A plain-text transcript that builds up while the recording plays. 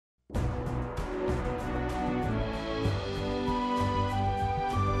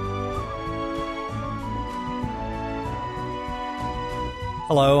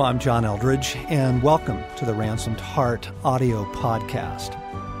Hello, I'm John Eldredge, and welcome to the Ransomed Heart audio podcast.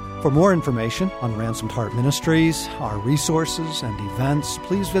 For more information on Ransomed Heart Ministries, our resources and events,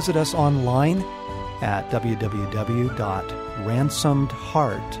 please visit us online at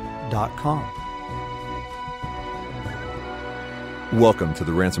www.ransomedheart.com. Welcome to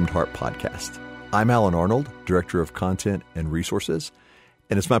the Ransomed Heart podcast. I'm Alan Arnold, Director of Content and Resources,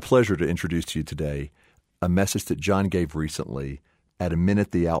 and it's my pleasure to introduce to you today a message that John gave recently at a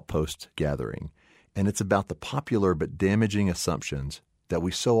Minute the Outpost gathering, and it's about the popular but damaging assumptions that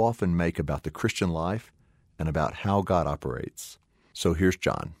we so often make about the Christian life and about how God operates. So here's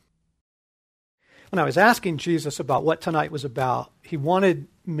John. When I was asking Jesus about what tonight was about, he wanted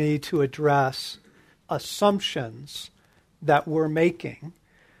me to address assumptions that we're making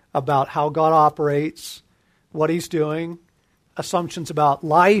about how God operates, what he's doing, assumptions about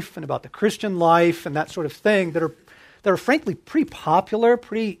life and about the Christian life and that sort of thing that are frankly pretty popular,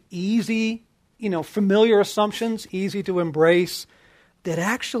 pretty easy, familiar assumptions, easy to embrace, that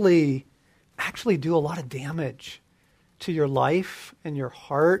actually do a lot of damage to your life and your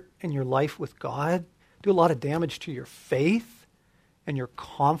heart and your life with God, do a lot of damage to your faith and your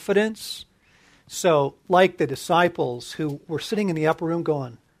confidence. So, like the disciples who were sitting in the upper room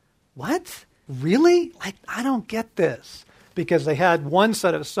going, what? Really? I don't get this. Because they had one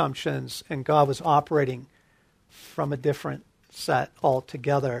set of assumptions and God was operating from a different set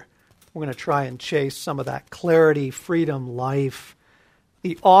altogether. We're going to try and chase some of that clarity, freedom, life.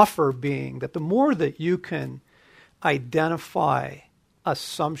 The offer being that the more that you can identify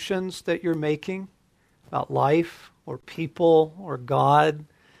assumptions that you're making about life or people or God,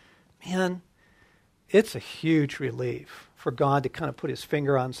 man, it's a huge relief for God to kind of put his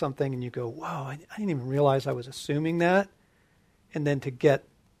finger on something and you go, whoa, I didn't even realize I was assuming that. And then to get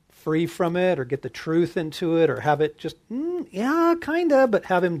free from it or get the truth into it or have it just, yeah, kind of, but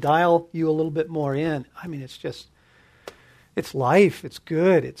have him dial you a little bit more in. I mean, it's life. It's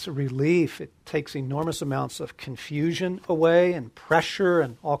good. It's a relief. It takes enormous amounts of confusion away and pressure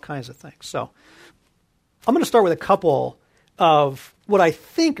and all kinds of things. So I'm going to start with a couple of what I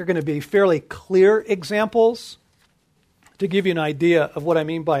think are going to be fairly clear examples to give you an idea of what I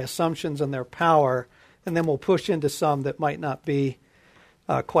mean by assumptions and their power, and then we'll push into some that might not be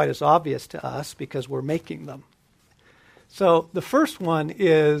quite as obvious to us because we're making them. So the first one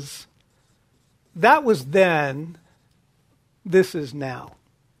is, that was then, this is now.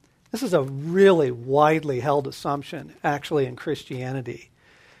 This is a really widely held assumption, actually, in Christianity,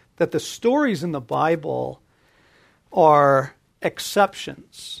 that the stories in the Bible are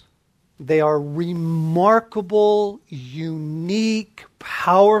exceptions. They are remarkable, unique,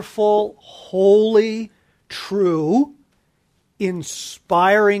 powerful, holy, true,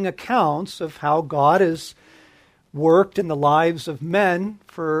 inspiring accounts of how God has worked in the lives of men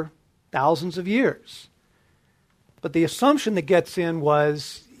for thousands of years. But the assumption that gets in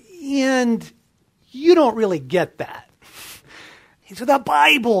was, and you don't really get that. These are the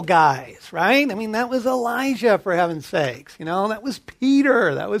Bible guys, right? I mean, that was Elijah, for heaven's sakes. That was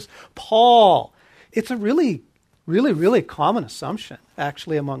Peter. That was Paul. It's a really, really, really common assumption,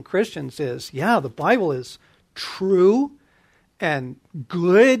 actually, among Christians is, yeah, the Bible is true and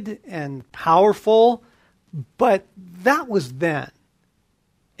good and powerful, but that was then,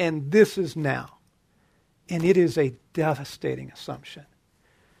 and this is now. And it is a devastating assumption.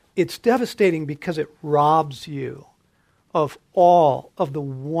 It's devastating because it robs you of all of the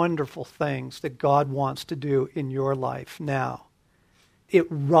wonderful things that God wants to do in your life now. It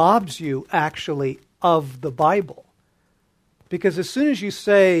robs you, actually, of the Bible. Because as soon as you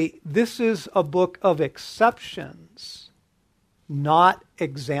say, this is a book of exceptions, not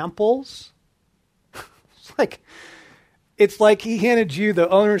examples, it's like he handed you the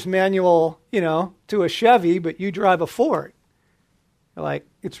owner's manual, to a Chevy, but you drive a Ford.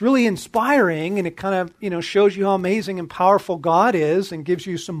 It's really inspiring, and it kind of, shows you how amazing and powerful God is and gives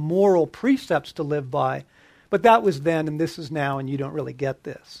you some moral precepts to live by. But that was then, and this is now, and you don't really get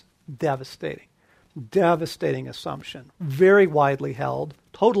this. Devastating. Devastating assumption. Very widely held,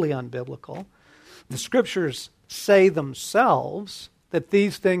 totally unbiblical. The scriptures say themselves that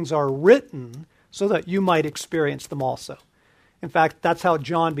these things are written so that you might experience them also. In fact, that's how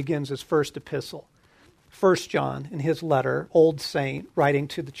John begins his first epistle. 1 John, in his letter, old saint, writing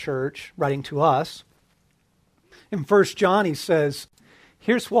to the church, writing to us. In 1 John, he says,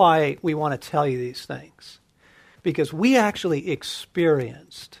 here's why we want to tell you these things. Because we actually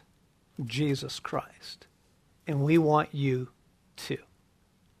experienced Jesus Christ, and we want you to.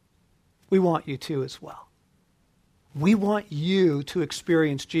 We want you to as well. We want you to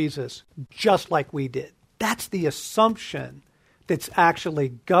experience Jesus just like we did. That's the assumption that's actually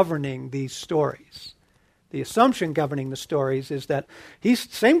governing these stories. The assumption governing the stories is that he's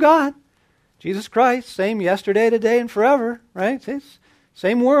the same God, Jesus Christ, same yesterday, today, and forever, right? It's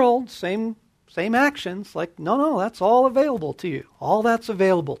same world, same actions. Like, no, that's all available to you. All that's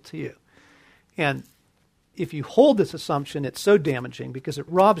available to you. And if you hold this assumption, it's so damaging because it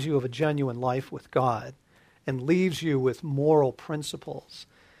robs you of a genuine life with God and leaves you with moral principles.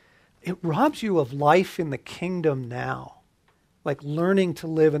 It robs you of life in the kingdom now, like learning to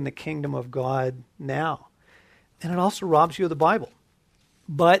live in the kingdom of God now. And it also robs you of the Bible.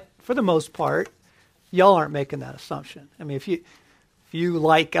 But for the most part, y'all aren't making that assumption. I mean, if you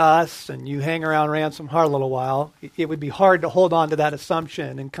like us and you hang around Ransom Heart a little while, it would be hard to hold on to that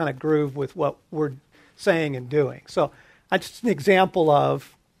assumption and kind of groove with what we're saying and doing. So that's just an example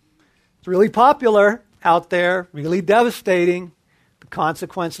of it's really popular out there, really devastating. The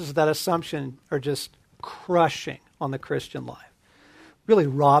consequences of that assumption are just crushing on the Christian life. Really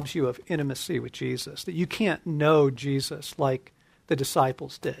robs you of intimacy with Jesus, that you can't know Jesus like the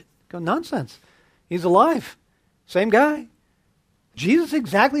disciples did. Go, nonsense. He's alive. Same guy. Jesus is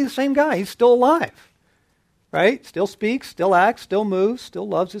exactly the same guy. He's still alive. Right? Still speaks, still acts, still moves, still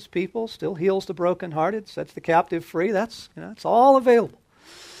loves his people, still heals the brokenhearted, sets the captive free. It's all available.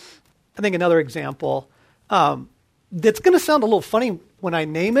 I think another example that's going to sound a little funny when I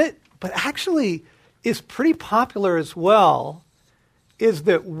name it, but actually is pretty popular as well, is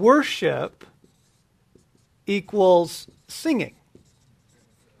that worship equals singing.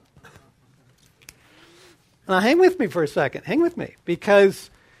 Now, hang with me for a second. Hang with me.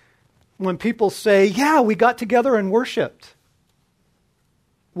 Because when people say, yeah, we got together and worshiped,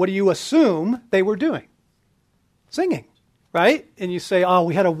 what do you assume they were doing? Singing, right? And you say, oh,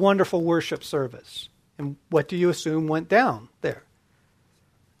 we had a wonderful worship service. And what do you assume went down there?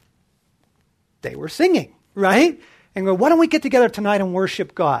 They were singing, right? And go, why don't we get together tonight and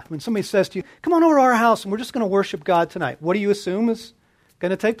worship God? When somebody says to you, come on over to our house and we're just going to worship God tonight, what do you assume is going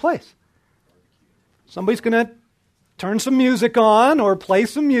to take place? Somebody's going to turn some music on or play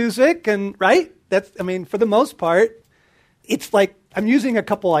some music, and right? For the most part, it's like I'm using a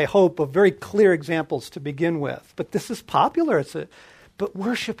couple, I hope, of very clear examples to begin with. But this is popular. But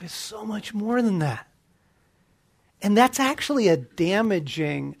worship is so much more than that. And that's actually a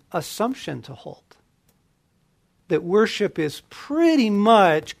damaging assumption to hold. That worship is pretty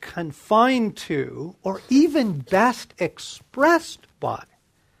much confined to, or even best expressed by,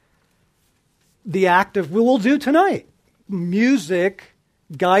 the act of what we'll do tonight. Music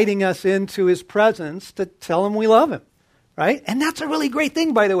guiding us into his presence to tell him we love him, right? And that's a really great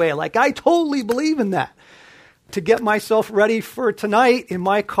thing, by the way. Like, I totally believe in that. To get myself ready for tonight in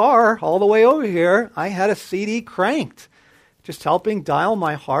my car all the way over here, I had a CD cranked, just helping dial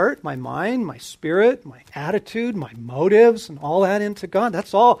my heart, my mind, my spirit, my attitude, my motives, and all that into God.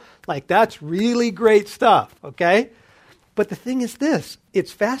 That's all, that's really great stuff, okay? But the thing is this,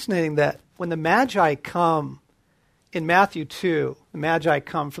 it's fascinating that when the Magi come in Matthew 2, the Magi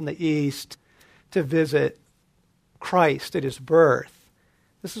come from the east to visit Christ at his birth.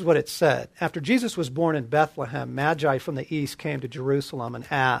 This is what it said. After Jesus was born in Bethlehem, Magi from the east came to Jerusalem and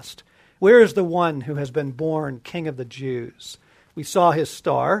asked, where is the one who has been born King of the Jews? We saw his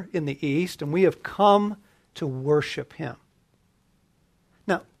star in the east, and we have come to worship him.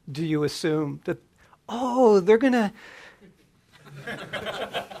 Now, do you assume that, they're going to...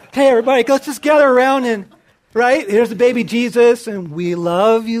 Hey, everybody, let's just gather around and, right? Here's the baby Jesus, and we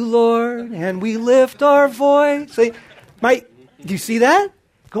love you, Lord, and we lift our voice. Do you see that?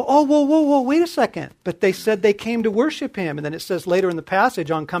 Go, whoa, wait a second. But they said they came to worship him. And then it says later in the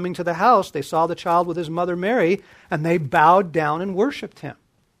passage, on coming to the house, they saw the child with his mother Mary, and they bowed down and worshiped him.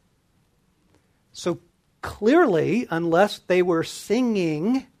 So clearly, unless they were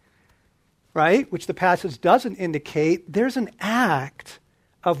singing, right, which the passage doesn't indicate, there's an act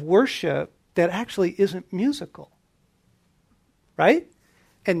of worship that actually isn't musical, right?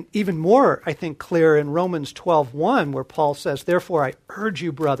 And even more, I think, clear in Romans 12:1, where Paul says, therefore I urge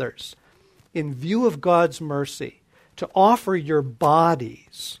you, brothers, in view of God's mercy, to offer your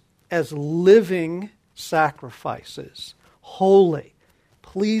bodies as living sacrifices, holy,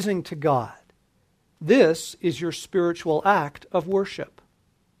 pleasing to God. This is your spiritual act of worship.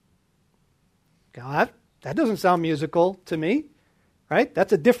 God, that doesn't sound musical to me, right?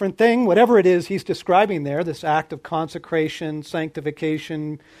 That's a different thing, whatever it is he's describing there, this act of consecration,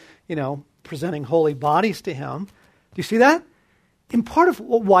 sanctification, presenting holy bodies to him. Do you see that? And part of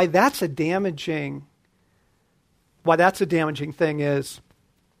why that's a damaging thing is,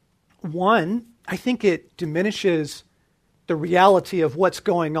 one, I think it diminishes the reality of what's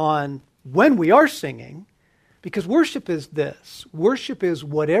going on when we are singing, Because worship is this. Worship is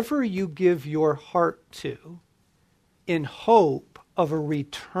whatever you give your heart to in hope of a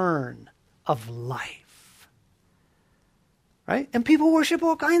return of life. Right? And people worship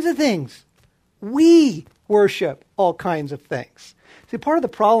all kinds of things. We worship all kinds of things. See, part of the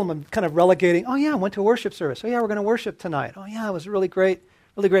problem of kind of relegating, oh yeah, I went to a worship service. Oh yeah, we're going to worship tonight. Oh yeah, it was a really great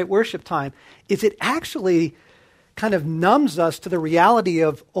worship time. Is it actually kind of numbs us to the reality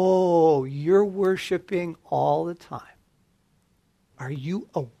of, oh, you're worshiping all the time. Are you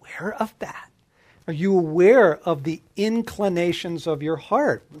aware of that? Are you aware of the inclinations of your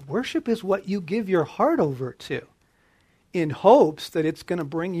heart? Worship is what you give your heart over to in hopes that it's going to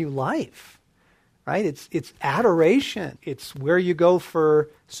bring you life, right? It's adoration. It's where you go for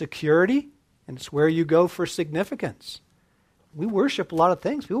security, and it's where you go for significance. We worship a lot of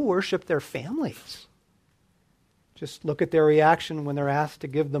things. People worship their families. Just look at their reaction when they're asked to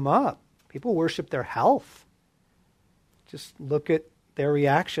give them up. People worship their health. Just look at their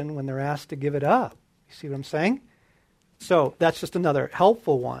reaction when they're asked to give it up. You see what I'm saying? So that's just another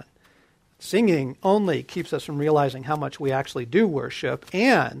helpful one. Singing only keeps us from realizing how much we actually do worship,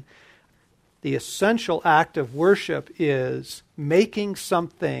 and the essential act of worship is making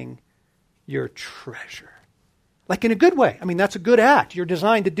something your treasure. Like in a good way. I mean, that's a good act. You're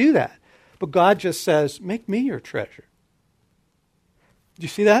designed to do that. But God just says, make me your treasure. Do you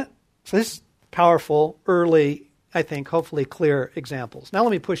see that? So this is powerful, early, I think, hopefully clear examples. Now let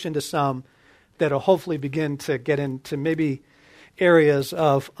me push into some that will hopefully begin to get into maybe areas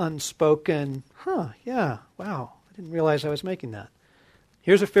of unspoken, yeah, wow, I didn't realize I was making that.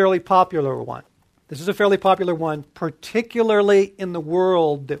 Here's a fairly popular one. This is a fairly popular one, particularly in the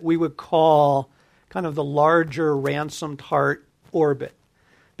world that we would call kind of the larger ransomed heart orbit,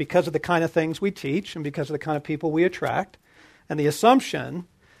 because of the kind of things we teach and because of the kind of people we attract. And the assumption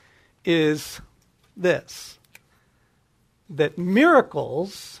is this, that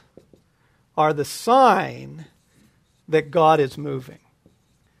miracles are the sign that God is moving.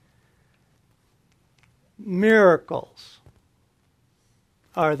 Miracles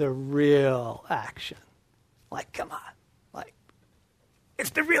are the real action. Like, come on. Like,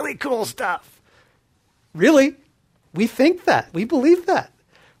 it's the really cool stuff. Really? We think that. We believe that.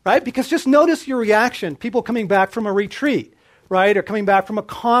 Right? Because just notice your reaction. People coming back from a retreat, right? Or coming back from a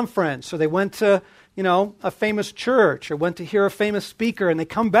conference, or they went to, a famous church, or went to hear a famous speaker, and they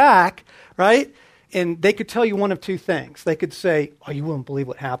come back, right? And they could tell you one of two things. They could say, oh, you wouldn't believe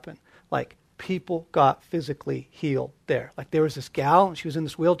what happened. Like, people got physically healed there. Like, there was this gal, and she was in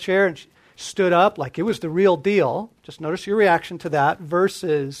this wheelchair, and she stood up like it was the real deal. Just notice your reaction to that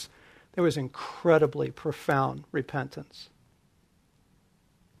versus there was incredibly profound repentance.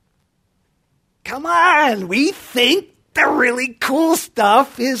 Come on, we think the really cool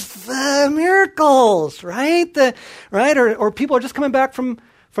stuff is the miracles, right? Or people are just coming back from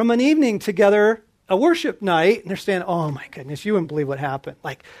an evening together, a worship night, and they're saying, oh my goodness, you wouldn't believe what happened.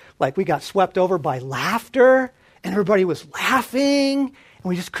 Like we got swept over by laughter, and everybody was laughing, and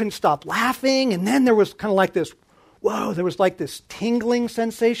we just couldn't stop laughing, and then there was kind of like this, there was like this tingling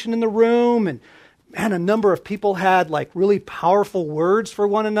sensation in the room, and man, a number of people had like really powerful words for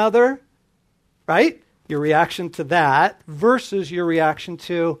one another. Right? Your reaction to that versus your reaction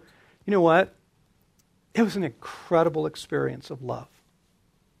to, you know what? It was an incredible experience of love.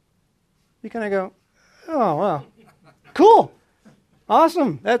 You kind of go, oh, wow. Cool.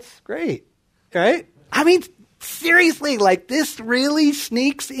 Awesome. That's great. Right? I mean, seriously, like this really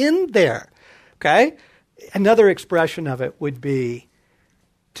sneaks in there. Okay? Another expression of it would be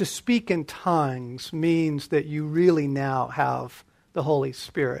to speak in tongues means that you really now have the Holy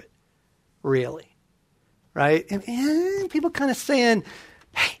Spirit. Really, right? And people kind of saying,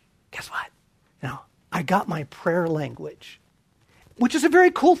 hey, guess what? I got my prayer language, which is a very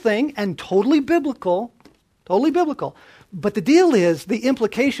cool thing and totally biblical. But the deal is, the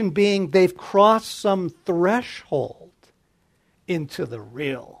implication being they've crossed some threshold into the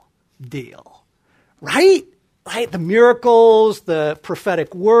real deal, right? Right? The miracles, the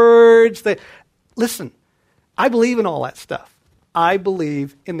prophetic words. Listen, I believe in all that stuff. I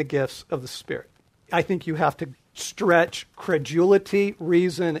believe in the gifts of the Spirit. I think you have to stretch credulity,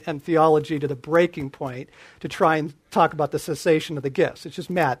 reason, and theology to the breaking point to try and talk about the cessation of the gifts. It's just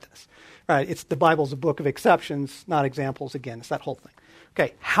madness. Right? It's the Bible's a book of exceptions, not examples again. It's that whole thing.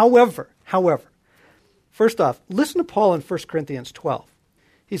 Okay, however, first off, listen to Paul in 1 Corinthians 12.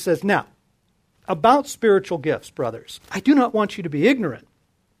 He says, now, about spiritual gifts, brothers, I do not want you to be ignorant.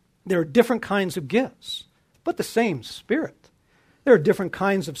 There are different kinds of gifts, but the same Spirit. There are different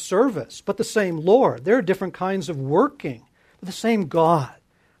kinds of service, but the same Lord. There are different kinds of working, but the same God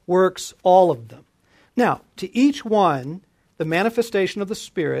works all of them. Now, to each one, the manifestation of the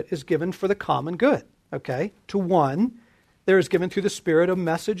Spirit is given for the common good, okay? To one, there is given through the Spirit a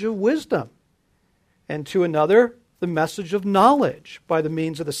message of wisdom, and to another, the message of knowledge by the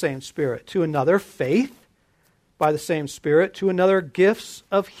means of the same Spirit. To another, faith by the same Spirit. To another, gifts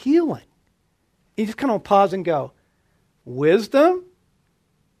of healing. You just kind of pause and go, wisdom?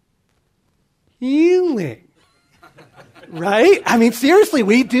 Healing. Right? I mean, seriously,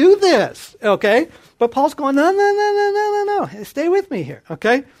 we do this, okay? But Paul's going, no. Stay with me here,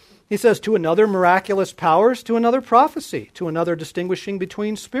 okay? He says, to another, miraculous powers. To another, prophecy. To another, distinguishing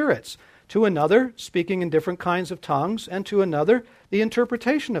between spirits. To another, speaking in different kinds of tongues. And to another, the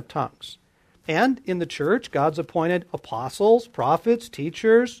interpretation of tongues. And in the church, God's appointed apostles, prophets,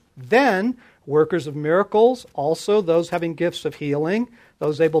 teachers, then workers of miracles, also those having gifts of healing,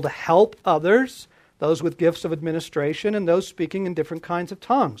 those able to help others, those with gifts of administration, and those speaking in different kinds of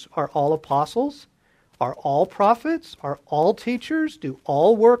tongues. Are all apostles? Are all prophets? Are all teachers? Do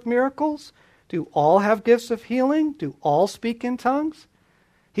all work miracles? Do all have gifts of healing? Do all speak in tongues?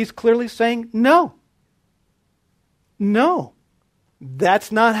 He's clearly saying, no. No.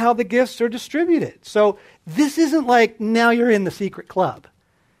 That's not how the gifts are distributed. So this isn't like now you're in the secret club.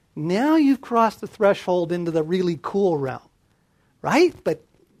 Now you've crossed the threshold into the really cool realm, right? But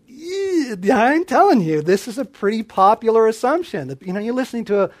I'm telling you, this is a pretty popular assumption. You know, you're listening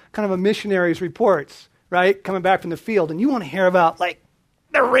to a kind of a missionary's reports, right? Coming back from the field, and you want to hear about like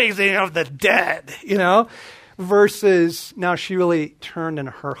the raising of the dead, you know, versus now she really turned in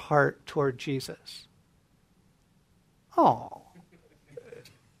her heart toward Jesus. Oh.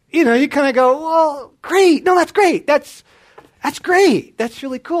 You know, you kind of go, well, great. No, that's great. That's great. That's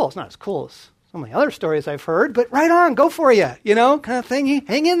really cool. It's not as cool as some of the other stories I've heard, but right on, go for you, you know, kind of thing.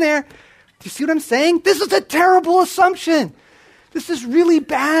 Hang in there. Do you see what I'm saying? This is a terrible assumption. This is really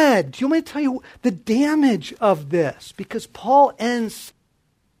bad. Do you want me to tell you the damage of this? Because Paul ends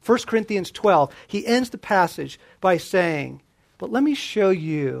 1 Corinthians 12, he ends the passage by saying, but let me show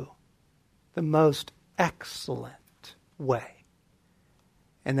you the most excellent way.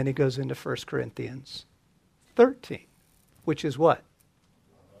 And then he goes into 1 Corinthians 13, which is what?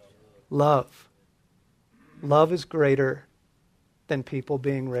 Love. Love is greater than people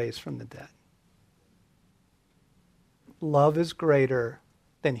being raised from the dead. Love is greater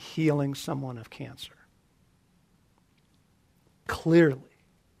than healing someone of cancer. Clearly,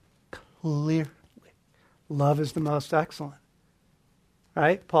 love is the most excellent.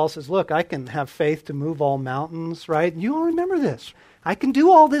 Right? Paul says, look, I can have faith to move all mountains, right? You all remember this. I can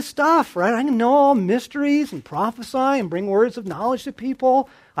do all this stuff, right? I can know all mysteries and prophesy and bring words of knowledge to people.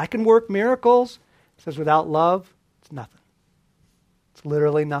 I can work miracles. He says, without love, it's nothing. It's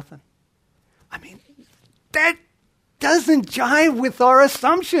literally nothing. I mean, that doesn't jive with our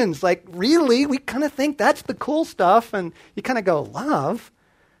assumptions. Like, really, we kind of think that's the cool stuff, and you kind of go, love?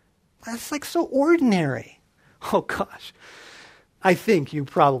 That's like so ordinary. Oh, gosh. I think you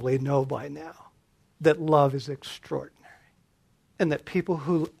probably know by now that love is extraordinary and that people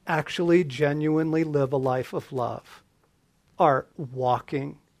who actually genuinely live a life of love are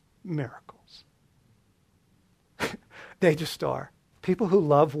walking miracles. They just are. People who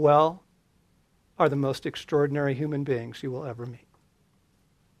love well are the most extraordinary human beings you will ever meet.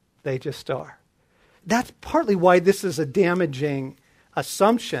 They just are. That's partly why this is a damaging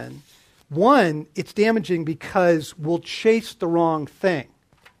assumption. One, it's damaging because we'll chase the wrong thing.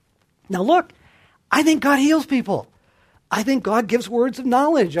 Now look, I think God heals people. I think God gives words of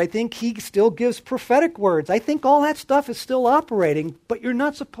knowledge. I think he still gives prophetic words. I think all that stuff is still operating, but you're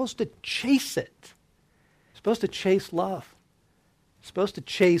not supposed to chase it. You're supposed to chase love. You're supposed to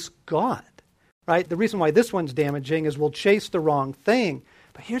chase God, right? The reason why this one's damaging is we'll chase the wrong thing.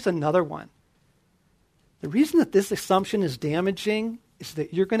 But here's another one. The reason that this assumption is damaging is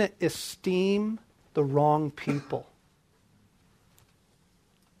that you're going to esteem the wrong people.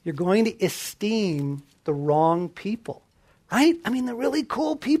 You're going to esteem the wrong people, right? I mean, the really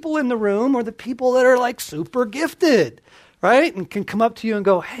cool people in the room are the people that are like super gifted, right? And can come up to you and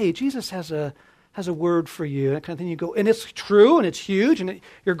go, hey, Jesus has a word for you. That kind of thing. You go, and it's true and it's huge and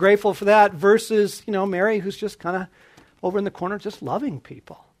you're grateful for that versus, you know, Mary who's just kind of over in the corner just loving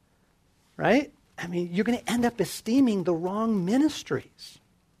people, right? I mean, you're going to end up esteeming the wrong ministries,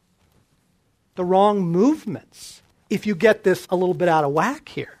 the wrong movements. If you get this a little bit out of whack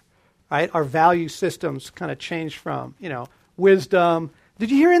here, right? Our value systems kind of change from, you know, wisdom. Did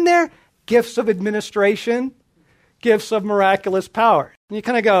you hear in there? Gifts of administration, gifts of miraculous power. And you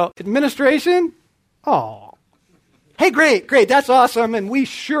kind of go, administration? Oh, hey, great, that's awesome, and we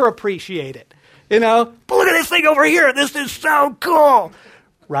sure appreciate it. You know, but look at this thing over here. This is so cool,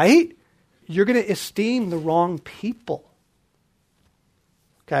 right? you're going to esteem the wrong people.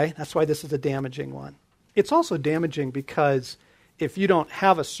 Okay? That's why this is a damaging one. It's also damaging because if you don't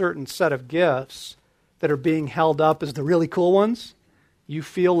have a certain set of gifts that are being held up as the really cool ones, you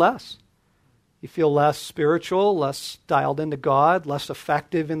feel less. You feel less spiritual, less dialed into God, less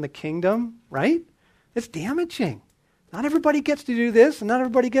effective in the kingdom, right? It's damaging. Not everybody gets to do this, and not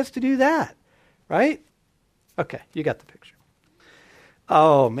everybody gets to do that, right? Okay, you got the picture.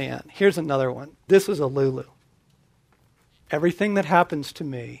 Oh, man, here's another one. This is a Lulu. Everything that happens to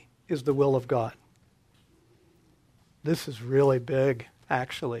me is the will of God. This is really big,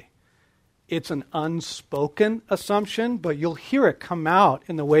 actually. It's an unspoken assumption, but you'll hear it come out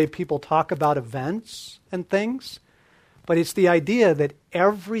in the way people talk about events and things. But it's the idea that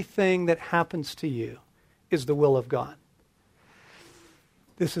everything that happens to you is the will of God.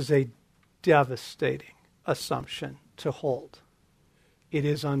 This is a devastating assumption to hold. It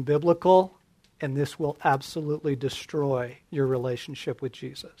is unbiblical, and this will absolutely destroy your relationship with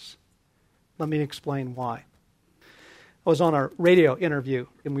Jesus. Let me explain why. I was on a radio interview,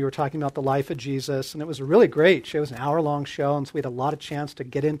 and we were talking about the life of Jesus, and it was a really great show. It was an hour-long show, and so we had a lot of chance to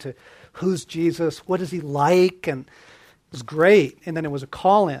get into who's Jesus, what is he like, and it was great. And then it was a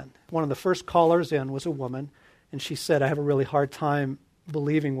call-in. One of the first callers in was a woman, and she said, I have a really hard time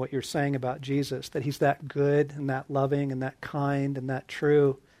believing what you're saying about Jesus, that he's that good and that loving and that kind and that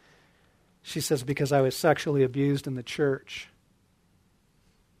true. She says, because I was sexually abused in the church.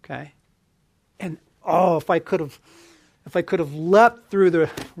 Okay? And, if I could have leapt through the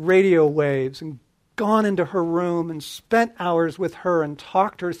radio waves and gone into her room and spent hours with her and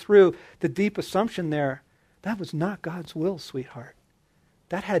talked her through the deep assumption there, that was not God's will, sweetheart.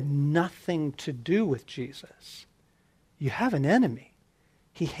 That had nothing to do with Jesus. You have an enemy.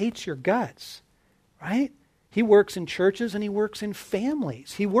 He hates your guts, right? He works in churches and he works in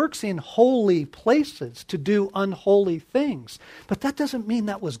families. He works in holy places to do unholy things. But that doesn't mean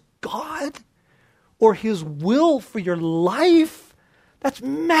that was God or his will for your life. That's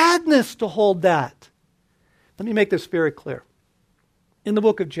madness to hold that. Let me make this very clear. In the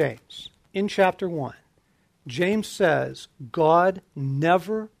book of James, in chapter 1, James says God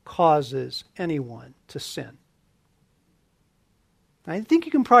never causes anyone to sin. I think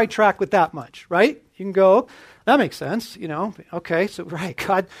you can probably track with that much, right? You can go, that makes sense, Okay, so right,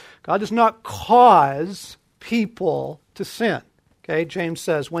 God does not cause people to sin. Okay, James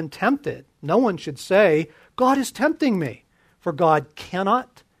says, when tempted, no one should say, God is tempting me. For God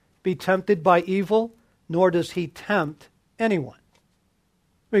cannot be tempted by evil, nor does he tempt anyone.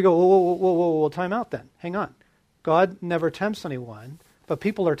 We go, whoa, time out then. Hang on. God never tempts anyone, but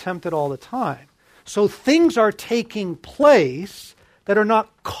people are tempted all the time. So things are taking place that are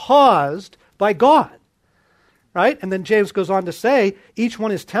not caused by God, right? And then James goes on to say, each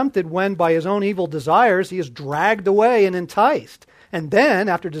one is tempted when by his own evil desires he is dragged away and enticed. And then,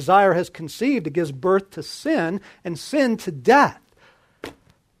 after desire has conceived, it gives birth to sin, and sin to death.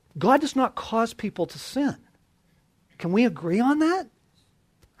 God does not cause people to sin. Can we agree on that?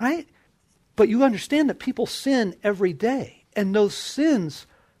 Right? But you understand that people sin every day, and those sins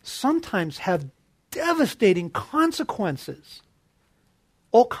sometimes have devastating consequences.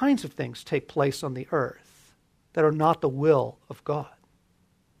 All kinds of things take place on the earth that are not the will of God.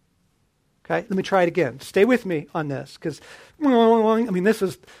 Okay, let me try it again. Stay with me on this, because, this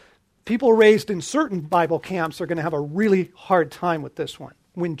is, people raised in certain Bible camps are going to have a really hard time with this one.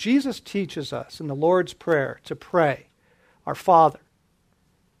 When Jesus teaches us in the Lord's Prayer to pray, Our Father,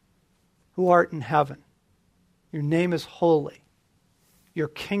 who art in heaven, your name is holy, your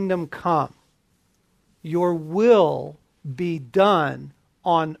kingdom come, your will be done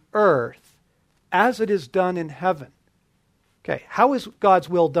on earth as it is done in heaven. Okay, how is God's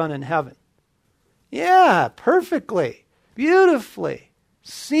will done in heaven? Yeah, perfectly, beautifully,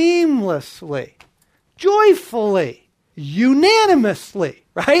 seamlessly, joyfully, unanimously,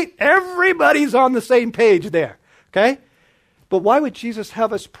 right? Everybody's on the same page there, okay? But why would Jesus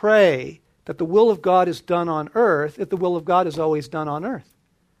have us pray that the will of God is done on earth if the will of God is always done on earth?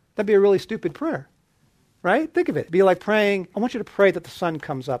 That'd be a really stupid prayer, right? Think of it. It'd be like praying, I want you to pray that the sun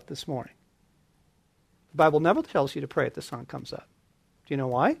comes up this morning. The Bible never tells you to pray that the sun comes up. Do you know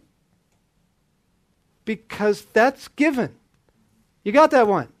why? Because that's given. You got that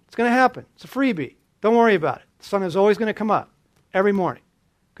one. It's going to happen. It's a freebie. Don't worry about it. The sun is always going to come up every morning.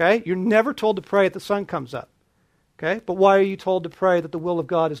 Okay? You're never told to pray that the sun comes up. Okay? But why are you told to pray that the will of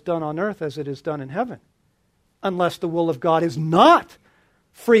God is done on earth as it is done in heaven? Unless the will of God is not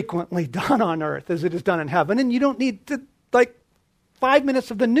frequently done on earth as it is done in heaven. And you don't need to, 5 minutes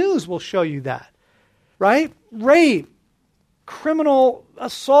of the news will show you that. Right? Rape, criminal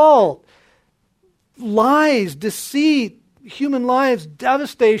assault, lies, deceit, human lives,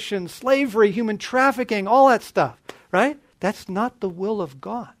 devastation, slavery, human trafficking, all that stuff, right? That's not the will of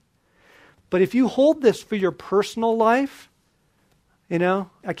God. But if you hold this for your personal life,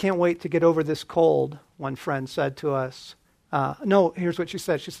 I can't wait to get over this cold, one friend said to us. No, here's what she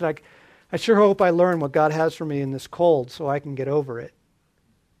said. She said, I sure hope I learn what God has for me in this cold so I can get over it.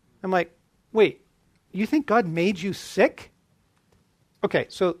 I'm like, wait, you think God made you sick? Okay,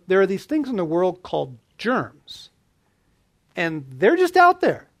 so there are these things in the world called germs. And they're just out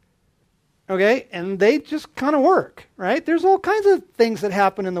there. Okay? And they just kind of work, right? There's all kinds of things that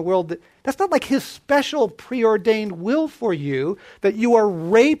happen in the world that's not like his special preordained will for you, that you are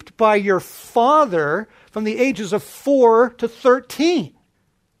raped by your father from the ages of 4 to 13.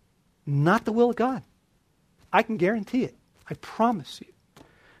 Not the will of God. I can guarantee it. I promise you.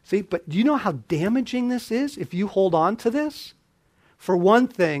 See, but do you know how damaging this is if you hold on to this? For one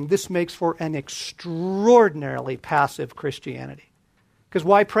thing, this makes for an extraordinarily passive Christianity. Because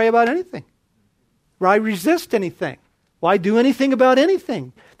why pray about anything? Why resist anything? Why do anything about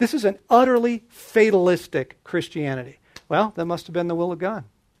anything? This is an utterly fatalistic Christianity. Well, that must have been the will of God.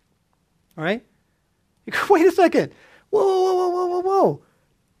 All right? You go, wait a second. Whoa.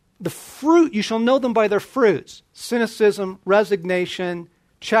 The fruit, you shall know them by their fruits. Cynicism, resignation,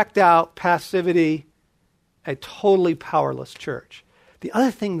 checked out, passivity, a totally powerless church. The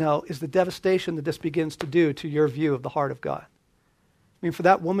other thing, though, is the devastation that this begins to do to your view of the heart of God. I mean, for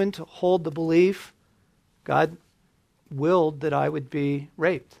that woman to hold the belief, God willed that I would be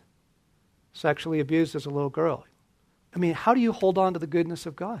raped, sexually abused as a little girl. I mean, how do you hold on to the goodness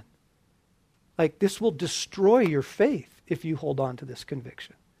of God? Like, this will destroy your faith if you hold on to this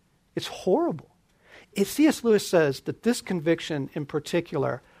conviction. It's horrible. C.S. Lewis says that this conviction in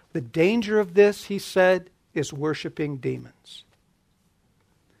particular, the danger of this, he said, is worshiping demons.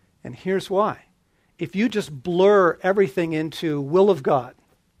 And here's why. If you just blur everything into will of God,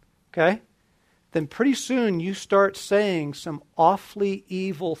 okay, then pretty soon you start saying some awfully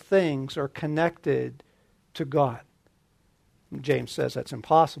evil things are connected to God. James says that's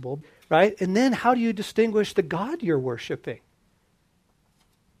impossible, right? And then how do you distinguish the God you're worshiping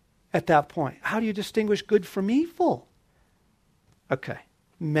at that point? How do you distinguish good from evil? Okay,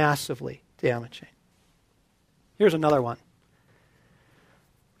 massively damaging. Here's another one.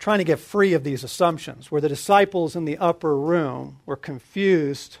 Trying to get free of these assumptions, where the disciples in the upper room were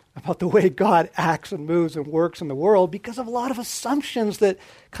confused about the way God acts and moves and works in the world because of a lot of assumptions that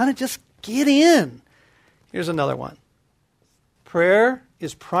kind of just get in. Here's another one. Prayer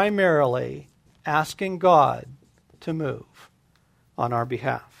is primarily asking God to move on our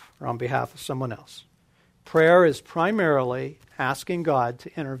behalf or on behalf of someone else. Prayer is primarily asking God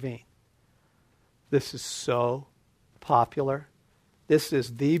to intervene. This is so popular. This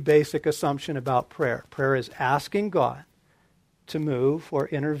is the basic assumption about prayer. Prayer is asking God to move or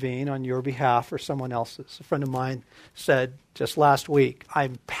intervene on your behalf or someone else's. A friend of mine said just last week,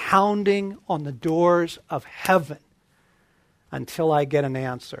 I'm pounding on the doors of heaven until I get an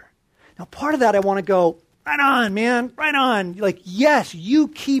answer. Now, part of that I want to go, right on, man, right on. Like, yes, you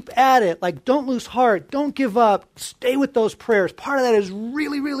keep at it. Like, don't lose heart. Don't give up. Stay with those prayers. Part of that is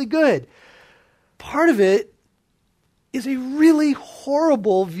really, really good. Part of it is a really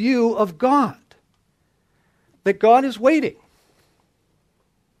horrible view of God. That God is waiting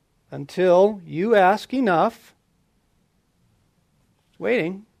until you ask enough. He's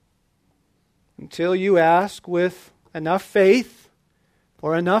waiting until you ask with enough faith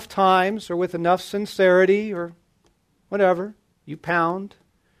or enough times or with enough sincerity or whatever. You pound,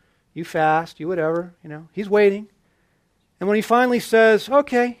 you fast, you whatever, He's waiting. And when he finally says,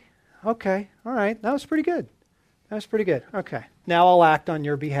 okay, all right, that was pretty good. Okay, now I'll act on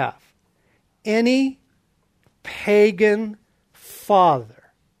your behalf. Any pagan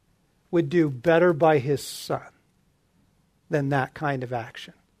father would do better by his son than that kind of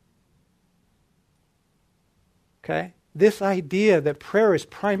action. Okay? This idea that prayer is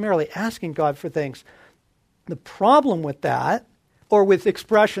primarily asking God for things. The problem with that, or with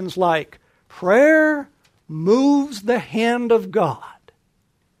expressions like, prayer moves the hand of God.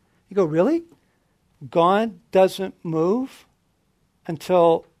 You go, really? God doesn't move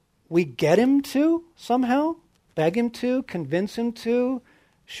until we get him to somehow? Beg him to? Convince him to?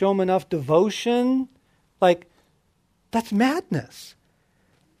 Show him enough devotion? Like, that's madness.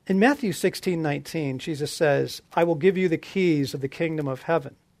 In Matthew 16:19, Jesus says, I will give you the keys of the kingdom of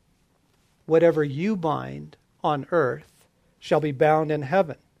heaven. Whatever you bind on earth shall be bound in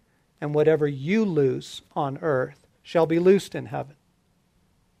heaven, and whatever you loose on earth shall be loosed in heaven.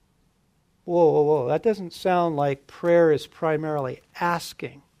 Whoa. That doesn't sound like prayer is primarily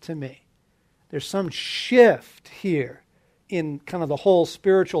asking to me. There's some shift here in kind of the whole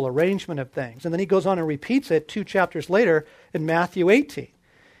spiritual arrangement of things. And then he goes on and repeats it 2 chapters later in Matthew 18.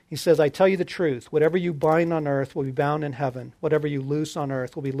 He says, I tell you the truth, whatever you bind on earth will be bound in heaven. Whatever you loose on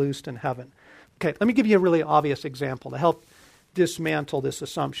earth will be loosed in heaven. Okay, let me give you a really obvious example to help dismantle this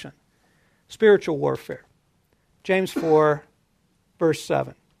assumption. Spiritual warfare. James 4, verse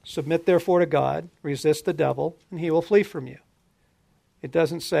 7. Submit therefore to God, resist the devil, and he will flee from you. It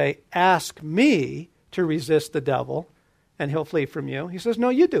doesn't say, ask me to resist the devil, and he'll flee from you. He says, no,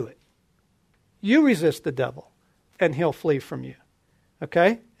 you do it. You resist the devil, and he'll flee from you.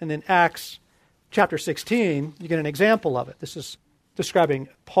 Okay? And in Acts chapter 16, you get an example of it. This is describing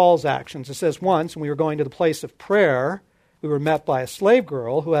Paul's actions. It says, once, when we were going to the place of prayer, we were met by a slave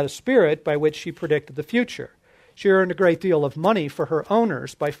girl who had a spirit by which she predicted the future. She earned a great deal of money for her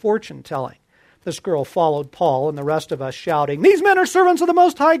owners by fortune telling. This girl followed Paul and the rest of us shouting, these men are servants of the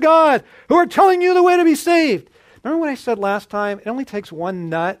Most High God who are telling you the way to be saved. Remember what I said last time? It only takes one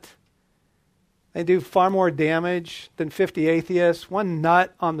nut. They do far more damage than 50 atheists. One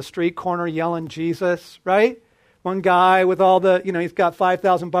nut on the street corner yelling Jesus, right? One guy with all the, he's got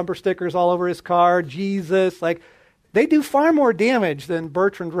 5,000 bumper stickers all over his car, Jesus. Like, they do far more damage than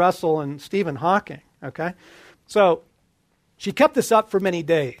Bertrand Russell and Stephen Hawking, okay? So, she kept this up for many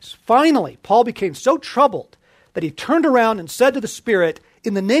days. Finally, Paul became so troubled that he turned around and said to the spirit,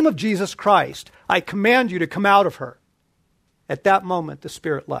 in the name of Jesus Christ, I command you to come out of her. At that moment, the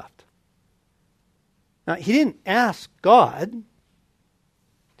spirit left. Now, he didn't ask God. Do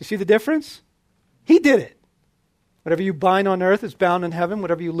you see the difference? He did it. Whatever you bind on earth is bound in heaven.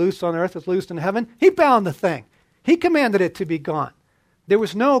 Whatever you loose on earth is loosed in heaven. He bound the thing. He commanded it to be gone. There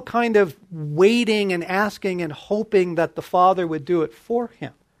was no kind of waiting and asking and hoping that the Father would do it for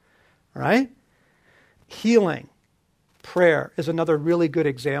him. Right? Healing, prayer is another really good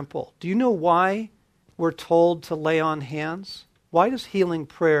example. Do you know why we're told to lay on hands? Why does healing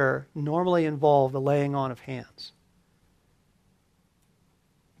prayer normally involve the laying on of hands?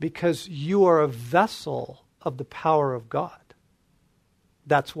 Because you are a vessel of the power of God.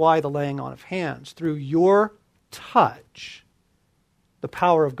 That's why the laying on of hands. Through your touch, the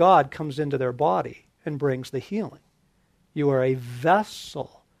power of God comes into their body and brings the healing. You are a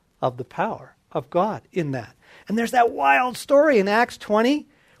vessel of the power of God in that. And there's that wild story in Acts 20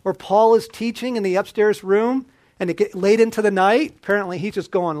 where Paul is teaching in the upstairs room and it gets late into the night. Apparently he's just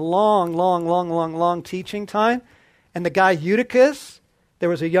going long teaching time. And the guy Eutychus, there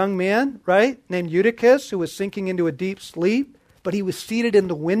was a young man, right, named Eutychus who was sinking into a deep sleep, but he was seated in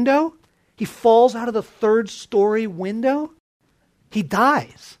the window. He falls out of the 3rd story window. He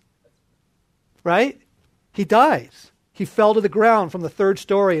dies, right? He dies. He fell to the ground from the 3rd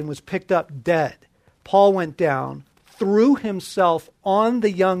story and was picked up dead. Paul went down, threw himself on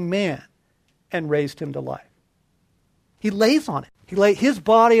the young man, and raised him to life. He lays on it. He laid his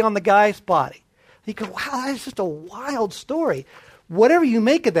body on the guy's body. You go, wow, that's just a wild story. Whatever you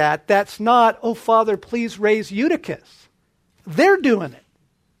make of that, that's not, oh, Father, please raise Eutychus. They're doing it.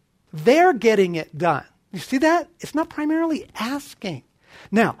 They're getting it done. You see that? It's not primarily asking.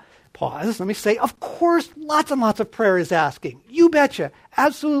 Now, pause. Let me say, of course, lots and lots of prayer is asking. You betcha.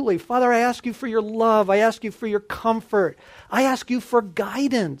 Absolutely. Father, I ask you for your love. I ask you for your comfort. I ask you for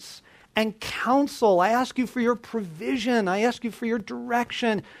guidance and counsel. I ask you for your provision. I ask you for your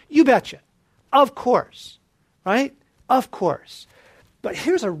direction. You betcha. Of course. Right? Of course. But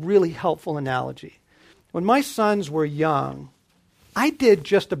here's a really helpful analogy. When my sons were young, I did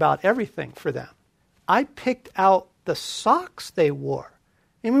just about everything for them. I picked out the socks they wore.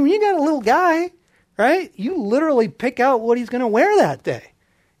 I mean, when you got a little guy, right, you literally pick out what he's going to wear that day.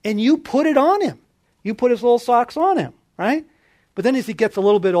 And you put it on him. You put his little socks on him, right? But then as he gets a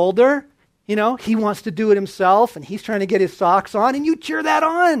little bit older, he wants to do it himself, and he's trying to get his socks on, and you cheer that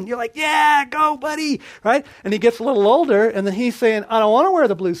on. You're like, yeah, go, buddy, right? And he gets a little older, and then he's saying, I don't want to wear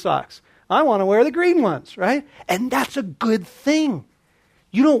the blue socks. I want to wear the green ones, right? And that's a good thing.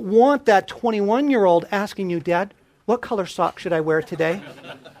 You don't want that 21-year-old asking you, Dad, what color socks should I wear today?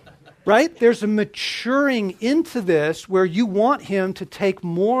 Right? There's a maturing into this where you want him to take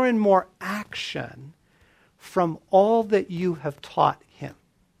more and more action from all that you have taught him.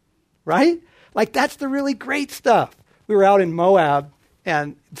 Right? Like, that's the really great stuff. We were out in Moab,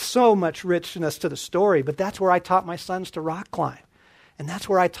 and so much richness to the story, but that's where I taught my sons to rock climb. And that's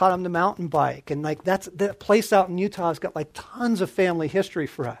where I taught them to mountain bike. And that place out in Utah has got tons of family history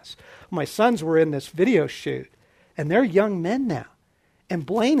for us. My sons were in this video shoot, and they're young men now. And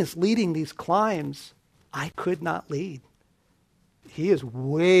Blaine is leading these climbs I could not lead. He is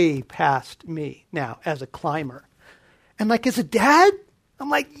way past me now as a climber. And as a dad, I'm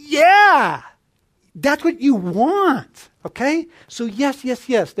like, yeah, That's what you want, okay? So yes,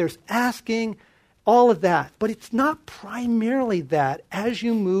 there's asking, all of that. But it's not primarily that as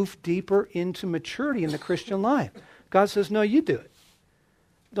you move deeper into maturity in the Christian life. God says, no, you do it.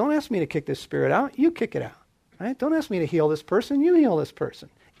 Don't ask me to kick this spirit out. You kick it out, right? Don't ask me to heal this person. You heal this person.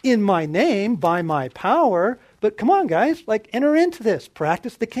 In my name, by my power. But come on, guys, enter into this.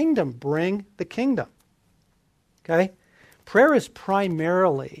 Practice the kingdom. Bring the kingdom. Okay? Prayer is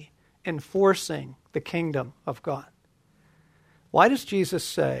primarily enforcing the kingdom of God. Why does Jesus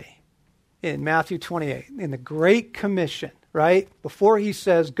say in Matthew 28, in the Great Commission, right? Before he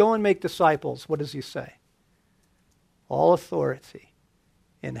says, go and make disciples, what does he say? All authority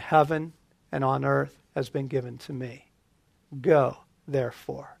in heaven and on earth has been given to me. Go,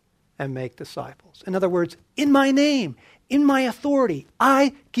 therefore, and make disciples. In other words, in my name, in my authority,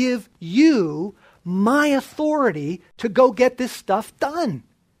 I give you my authority to go get this stuff done.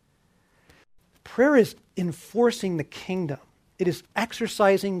 Prayer is enforcing the kingdom. It is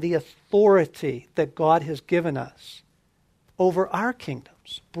exercising the authority that God has given us over our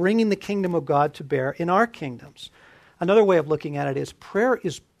kingdoms, bringing the kingdom of God to bear in our kingdoms. Another way of looking at it is prayer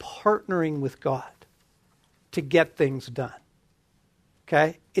is partnering with God to get things done.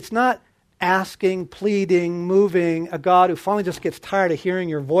 Okay? It's not asking, pleading, moving a God who finally just gets tired of hearing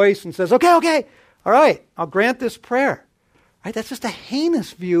your voice and says, okay, all right, I'll grant this prayer. Right? That's just a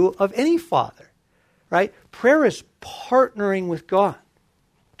heinous view of any father. Right? Prayer is partnering with God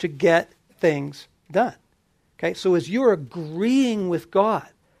to get things done. Okay? So as you're agreeing with God,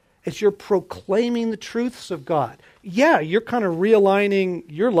 as you're proclaiming the truths of God, you're kind of realigning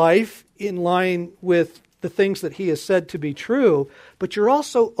your life in line with the things that he has said to be true, but you're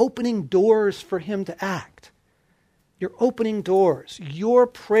also opening doors for him to act. You're opening doors. Your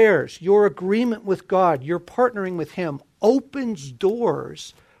prayers, your agreement with God, your partnering with him opens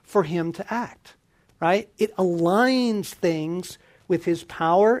doors for him to act. Right? It aligns things with his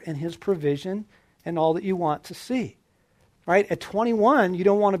power and his provision and all that you want to see. Right? At 21, you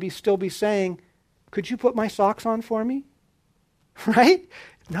don't want to still be saying, could you put my socks on for me? Right?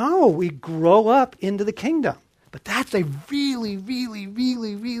 No, we grow up into the kingdom. But that's a really, really,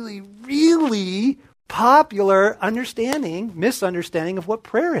 really, really, really popular misunderstanding of what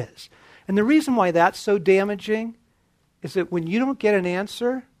prayer is. And the reason why that's so damaging is that when you don't get an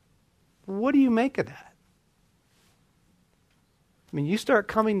answer, what do you make of that? I mean, you start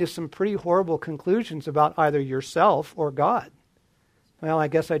coming to some pretty horrible conclusions about either yourself or God. Well, I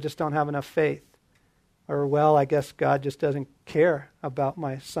guess I just don't have enough faith. Or, well, I guess God just doesn't care about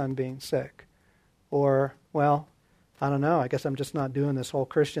my son being sick. Or, well, I don't know, I guess I'm just not doing this whole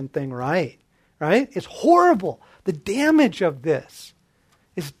Christian thing right. Right? It's horrible. The damage of this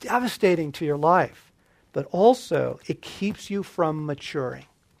is devastating to your life. But also, it keeps you from maturing.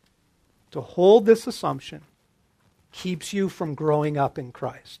 To hold this assumption keeps you from growing up in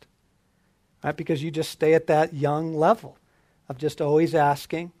Christ. Right? Because you just stay at that young level of just always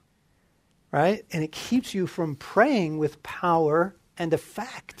asking. Right? And it keeps you from praying with power and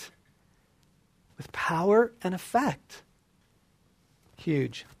effect. With power and effect.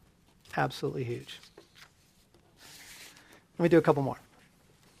 Huge. Absolutely huge. Let me do a couple more.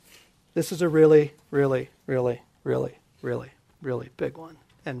 This is a really, really, really, really, really, really big one.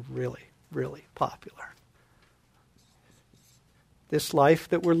 And really, really popular. This life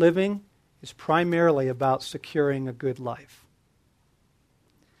that we're living is primarily about securing a good life.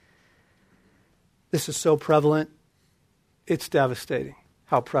 This is so prevalent, it's devastating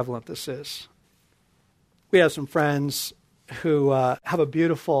how prevalent this is. We have some friends who have a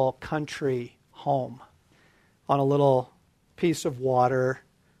beautiful country home on a little piece of water,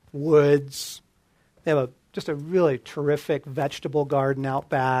 woods. They have just a really terrific vegetable garden out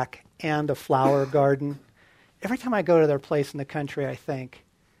back and a flower garden. Every time I go to their place in the country, I think,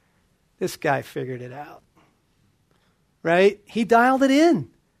 this guy figured it out. Right? He dialed it in.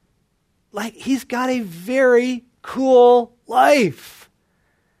 Like, he's got a very cool life.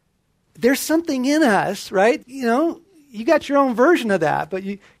 There's something in us, right? You know, you got your own version of that, but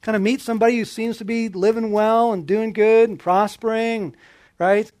you kind of meet somebody who seems to be living well and doing good and prospering,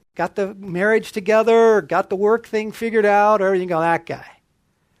 right? Got the marriage together, got the work thing figured out, or you go, that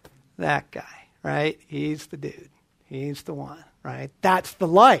guy, right? He's the dude. He's the one, right? That's the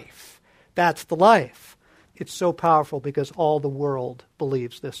life. That's the life. It's so powerful because all the world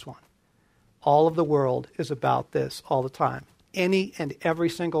believes this one. All of the world is about this all the time. Any and every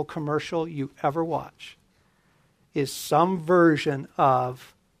single commercial you ever watch is some version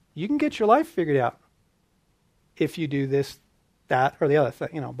of, you can get your life figured out if you do this, that, or the other thing.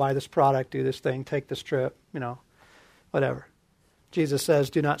 You know, buy this product, do this thing, take this trip, you know, whatever. Jesus says,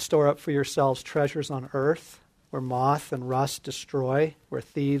 do not store up for yourselves treasures on earth, where moth and rust destroy, where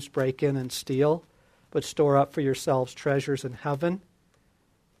thieves break in and steal, but store up for yourselves treasures in heaven,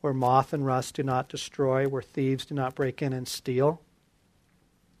 where moth and rust do not destroy, where thieves do not break in and steal.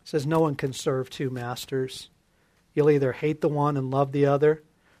 It says no one can serve two masters. You'll either hate the one and love the other, or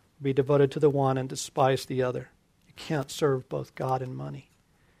be devoted to the one and despise the other. You can't serve both God and money.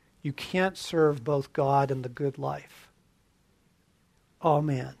 You can't serve both God and the good life. Oh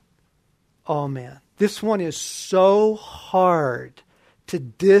man. Oh man. This one is so hard to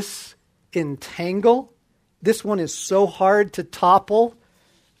disentangle. This one is so hard to topple.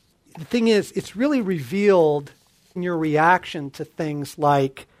 The thing is, it's really revealed in your reaction to things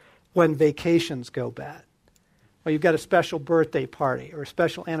like when vacations go bad, or you've got a special birthday party or a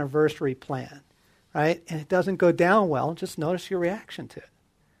special anniversary plan, right? And it doesn't go down well. Just notice your reaction to it.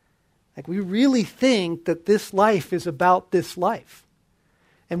 Like, we really think that this life is about this life.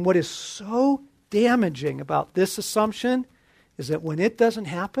 And what is so damaging about this assumption is that when it doesn't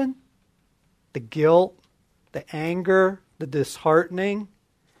happen, the guilt, the anger, the disheartening,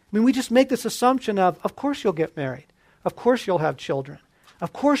 we just make this assumption of course you'll get married. Of course you'll have children.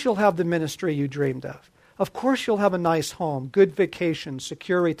 Of course you'll have the ministry you dreamed of. Of course you'll have a nice home, good vacation,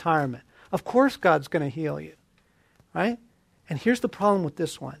 secure retirement. Of course God's going to heal you, right? And here's the problem with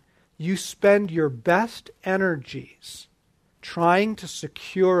this one. You spend your best energies trying to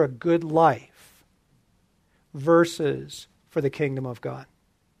secure a good life versus for the kingdom of God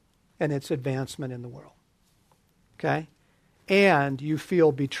and its advancement in the world. Okay? And you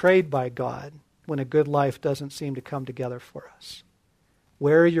feel betrayed by God when a good life doesn't seem to come together for us.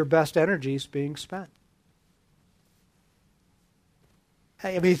 Where are your best energies being spent?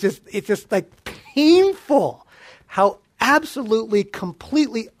 It's just like painful how absolutely,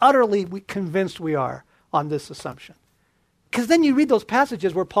 completely, utterly convinced we are on this assumption. Because then you read those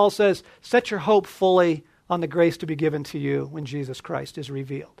passages where Paul says, set your hope fully on the grace to be given to you when Jesus Christ is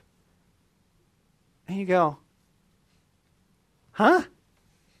revealed. And you go, huh?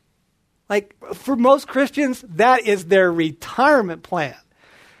 Like, for most Christians, that is their retirement plan.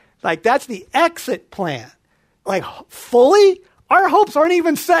 Like, that's the exit plan. Like, fully? Our hopes aren't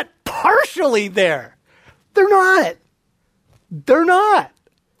even set partially there. They're not. They're not.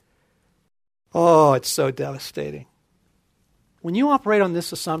 Oh, it's so devastating. When you operate on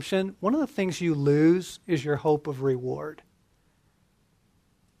this assumption, one of the things you lose is your hope of reward.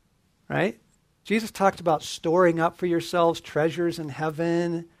 Right? Jesus talked about storing up for yourselves treasures in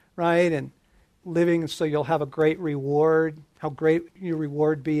heaven, right? And living so you'll have a great reward, how great your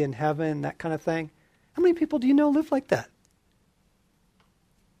reward be in heaven, that kind of thing. How many people do you know live like that?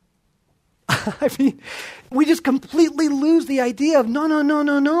 We just completely lose the idea of no.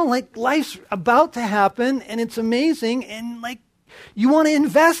 Like, life's about to happen and it's amazing, and like, you want to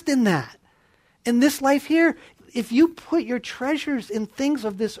invest in that. In this life here, if you put your treasures in things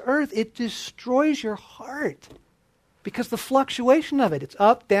of this earth, it destroys your heart. Because the fluctuation of it, it's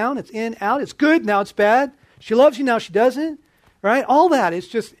up, down, it's in, out, it's good, now it's bad. She loves you, now she doesn't. Right? All that is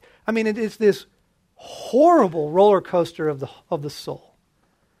just, it is this horrible roller coaster of the soul.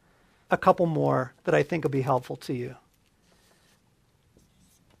 A couple more that I think will be helpful to you.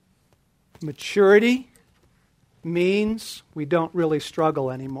 Maturity means we don't really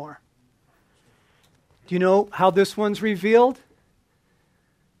struggle anymore. Do you know how this one's revealed?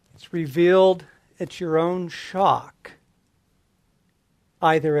 It's revealed at your own shock,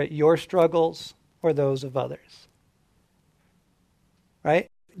 either at your struggles or those of others. Right?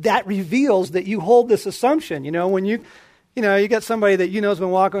 That reveals that you hold this assumption. When you got somebody that has been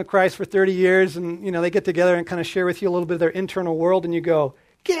walking with Christ for 30 years and, they get together and kind of share with you a little bit of their internal world, and you go,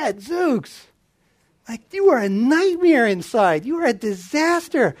 Gadzooks! Like, you are a nightmare inside. You are a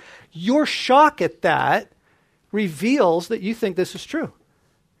disaster. Your shock at that reveals that you think this is true.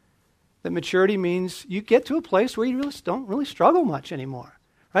 That maturity means you get to a place where you don't really struggle much anymore,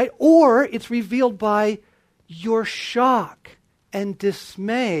 right? Or it's revealed by your shock and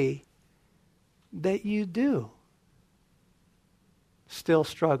dismay that you do still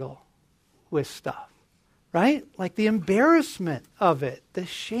struggle with stuff, right? Like the embarrassment of it, the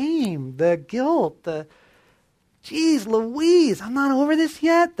shame, the guilt, geez Louise, I'm not over this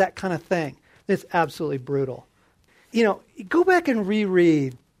yet, that kind of thing. It's absolutely brutal. Go back and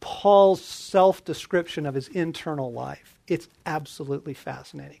reread Paul's self-description of his internal life. It's absolutely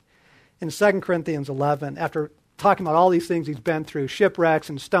fascinating. In 2 Corinthians 11, after talking about all these things he's been through, shipwrecks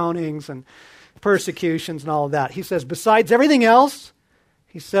and stonings and persecutions and all of that, he says, besides everything else,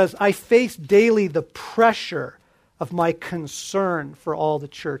 he says, I face daily the pressure of my concern for all the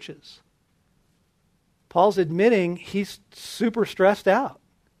churches. Paul's admitting he's super stressed out,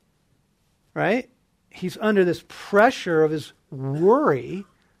 right? He's under this pressure of his worry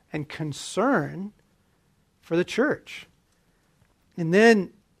and concern for the church. And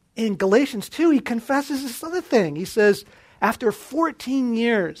then in Galatians 2, he confesses this other thing. He says, after 14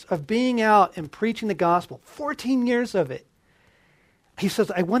 years of being out and preaching the gospel, 14 years of it, he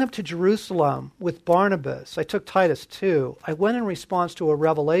says, I went up to Jerusalem with Barnabas. I took Titus too. I went in response to a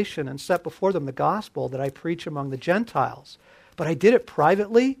revelation and set before them the gospel that I preach among the Gentiles. But I did it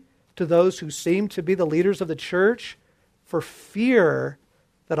privately to those who seemed to be the leaders of the church for fear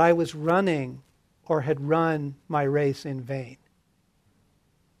that I was running or had run my race in vain.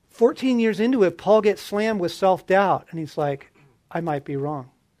 14 years into it, Paul gets slammed with self-doubt, and he's like, I might be wrong.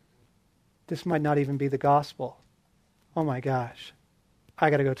 This might not even be the gospel. Oh my gosh, I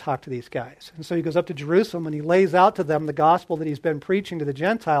got to go talk to these guys. And so he goes up to Jerusalem, and he lays out to them the gospel that he's been preaching to the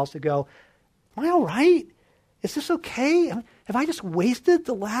Gentiles to go, am I all right? Is this okay? Have I just wasted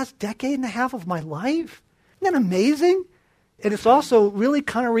the last decade and a half of my life? Isn't that amazing? And it's also really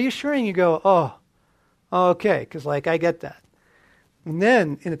kind of reassuring. You go, oh, okay, because I get that. And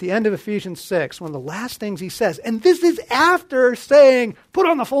then, at the end of Ephesians 6, one of the last things he says, and this is after saying, put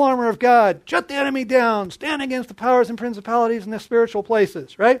on the full armor of God, shut the enemy down, stand against the powers and principalities in the spiritual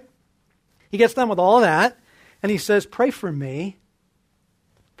places, right? He gets done with all that, and he says, pray for me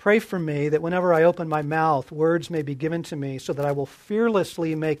that whenever I open my mouth, words may be given to me so that I will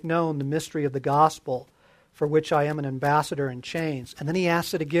fearlessly make known the mystery of the gospel, for which I am an ambassador in chains. And then he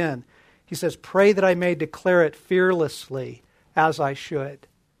asks it again. He says, pray that I may declare it fearlessly, as I should.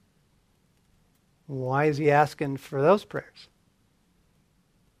 Why is he asking for those prayers?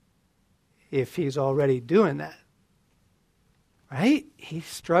 If he's already doing that, right? He's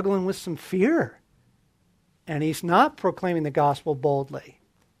struggling with some fear. And he's not proclaiming the gospel boldly.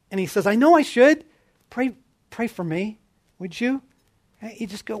 And he says, I know I should. Pray for me, would you? And you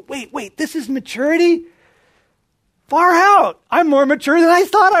just go, wait, this is maturity? Far out. I'm more mature than I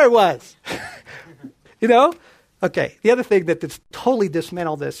thought I was. You know? Okay, the other thing that's totally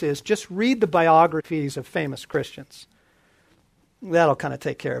dismantled this is just read the biographies of famous Christians. That'll kind of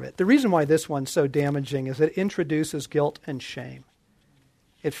take care of it. The reason why this one's so damaging is it introduces guilt and shame.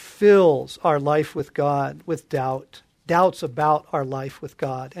 It fills our life with God with doubts about our life with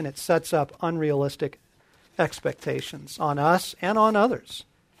God, and it sets up unrealistic expectations on us and on others.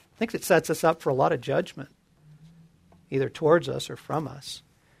 I think it sets us up for a lot of judgment, either towards us or from us.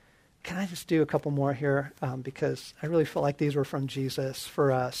 Can I just do a couple more here? Because I really feel like these were from Jesus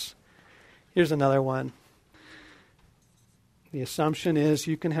for us. Here's another one. The assumption is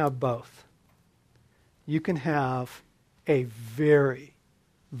you can have both. You can have a very,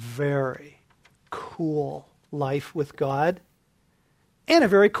 very cool life with God and a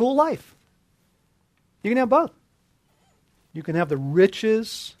very cool life. You can have both. You can have the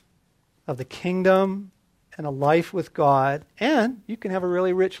riches of the kingdom and a life with God, and you can have a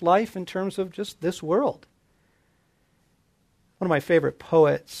really rich life in terms of just this world. One of my favorite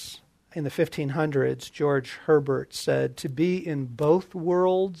poets in the 1500s, George Herbert, said, to be in both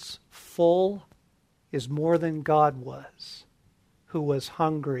worlds full is more than God was, who was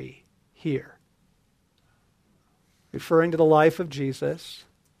hungry here. Referring to the life of Jesus,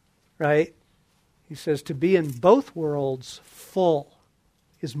 right? He says, to be in both worlds full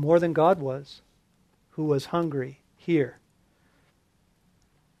is more than God was, who was hungry here.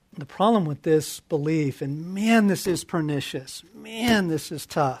 The problem with this belief, and man, this is pernicious. Man, this is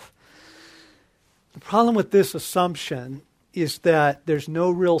tough. The problem with this assumption is that there's no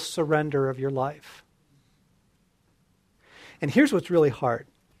real surrender of your life. And here's what's really hard.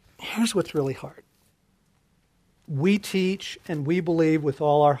 We teach and we believe with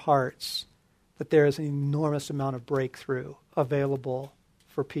all our hearts that there is an enormous amount of breakthrough available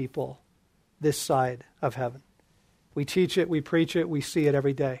for people this side of heaven. We teach it, we preach it, we see it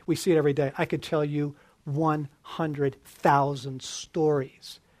every day. I could tell you 100,000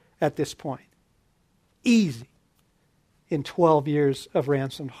 stories at this point. Easy. In 12 years of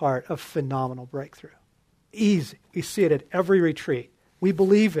Ransomed Heart, of phenomenal breakthrough. Easy. We see it at every retreat. We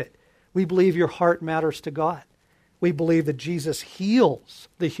believe it. We believe your heart matters to God. We believe that Jesus heals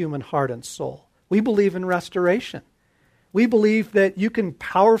the human heart and soul. We believe in restoration. We believe that you can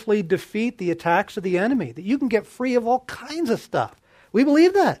powerfully defeat the attacks of the enemy, that you can get free of all kinds of stuff. We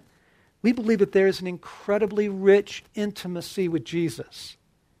believe that. We believe that there is an incredibly rich intimacy with Jesus.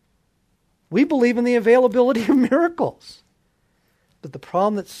 We believe in the availability of miracles. But the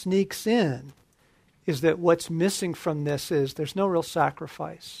problem that sneaks in is that what's missing from this is there's no real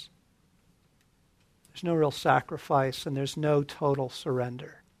sacrifice. There's no real sacrifice and there's no total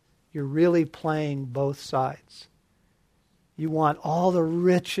surrender. you're really playing both sides. You want all the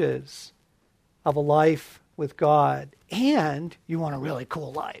riches of a life with God, and you want a really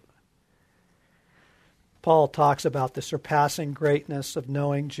cool life. Paul talks about the surpassing greatness of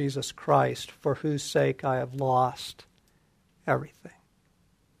knowing Jesus Christ, for whose sake I have lost everything.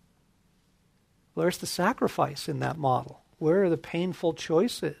 Where's the sacrifice in that model? Where are the painful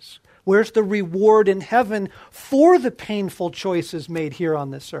choices? Where's the reward in heaven for the painful choices made here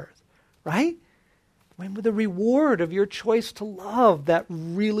on this earth? Right? When the reward of your choice to love that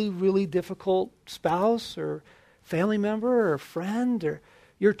really, really difficult spouse or family member or friend, or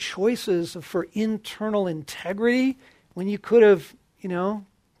your choices for internal integrity when you could have,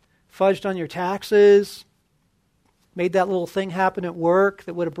 fudged on your taxes, made that little thing happen at work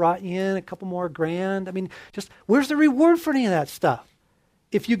that would have brought you in a couple more grand. I mean, just where's the reward for any of that stuff?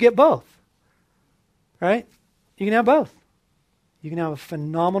 If you get both, right? You can have both. You can have a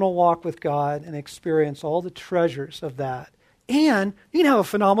phenomenal walk with God and experience all the treasures of that. And you can have a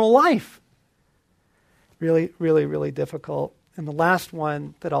phenomenal life. Really, really, really difficult. And the last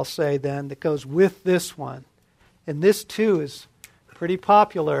one that I'll say then that goes with this one, and this too is pretty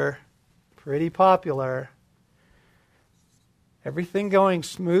popular. Everything going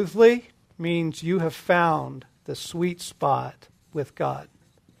smoothly means you have found the sweet spot with God.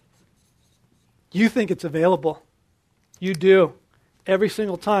 You think it's available. You do. Every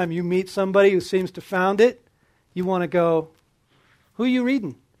single time you meet somebody who seems to found it, you want to go, who are you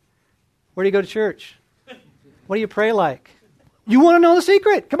reading? Where do you go to church? What do you pray like? You want to know the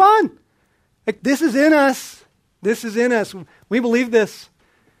secret. Come on. This is in us. This is in us. We believe this.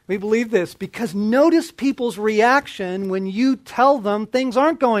 We believe this because notice people's reaction when you tell them things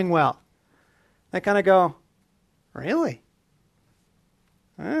aren't going well. They kind of go, really?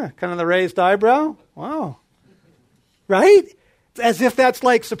 Kind of the raised eyebrow? Wow. Right? As if that's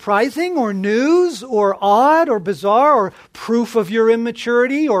like surprising or news or odd or bizarre or proof of your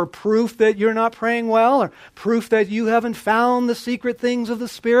immaturity or proof that you're not praying well or proof that you haven't found the secret things of the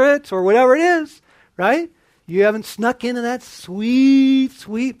Spirit or whatever it is, right? You haven't snuck into that sweet,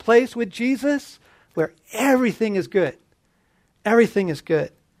 sweet place with Jesus where everything is good. Everything is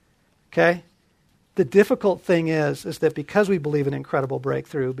good. Okay? The difficult thing is that because we believe in incredible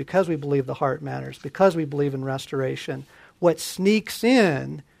breakthrough, because we believe the heart matters, because we believe in restoration, what sneaks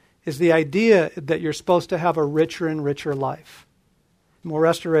in is the idea that you're supposed to have a richer and richer life. More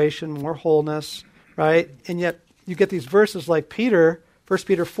restoration, more wholeness, right? And yet you get these verses like Peter, 1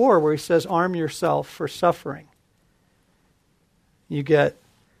 Peter 4, where he says, arm yourself for suffering. You get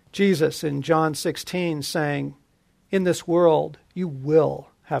Jesus in John 16 saying, in this world you will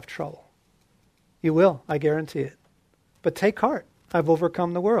have trouble. You will, I guarantee it. But take heart, I've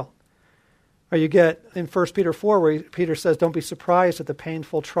overcome the world. Or you get in 1 Peter 4 where Peter says, don't be surprised at the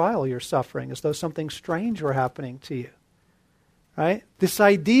painful trial you're suffering as though something strange were happening to you. Right? This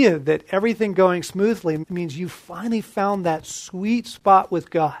idea that everything going smoothly means you finally found that sweet spot with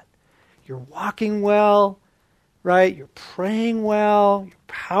God. You're walking well, right? You're praying well, you're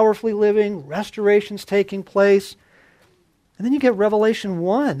powerfully living, restoration's taking place. And then you get Revelation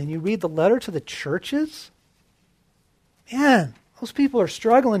 1 and you read the letter to the churches. Man, those people are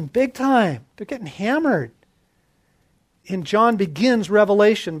struggling big time. They're getting hammered. And John begins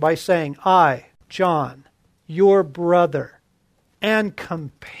Revelation by saying, I, John, your brother and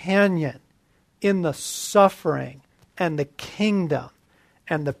companion in the suffering and the kingdom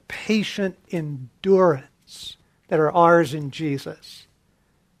and the patient endurance that are ours in Jesus.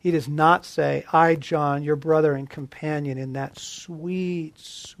 He does not say, I, John, your brother and companion in that sweet,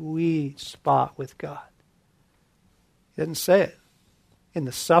 sweet spot with God. He doesn't say it. In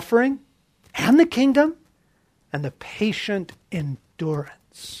the suffering and the kingdom and the patient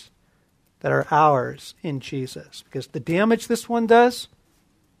endurance that are ours in Jesus. Because the damage this one does,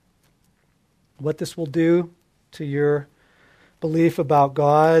 what this will do to your belief about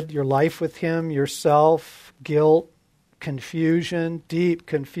God, your life with Him, yourself, guilt, confusion, deep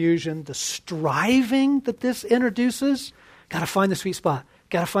confusion, the striving that this introduces, got to find the sweet spot.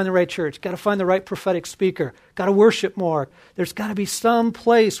 Got to find the right church. Got to find the right prophetic speaker. Got to worship more. There's got to be some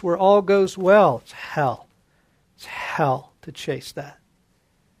place where all goes well. It's hell. It's hell to chase that.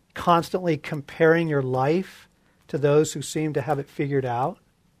 Constantly comparing your life to those who seem to have it figured out.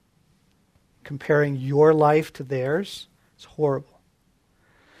 Comparing your life to theirs. It's horrible.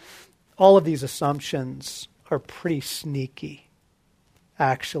 All of these assumptions are pretty sneaky,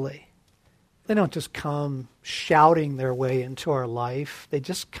 actually. They don't just come shouting their way into our life. They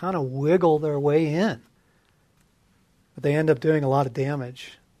just kind of wiggle their way in. But they end up doing a lot of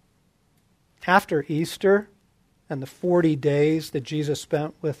damage. After Easter, and the 40 days that Jesus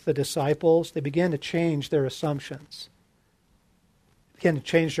spent with the disciples, they began to change their assumptions. They began to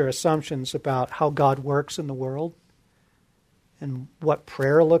change their assumptions about how God works in the world and what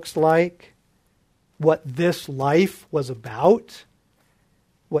prayer looks like, what this life was about,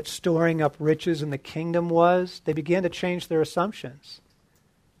 what storing up riches in the kingdom was. They began to change their assumptions.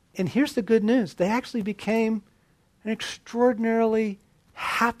 And here's the good news. They actually became an extraordinarily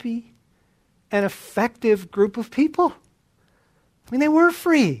happy and effective group of people. I mean, they were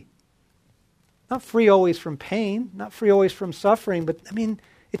free. Not free always from pain, not free always from suffering, but I mean,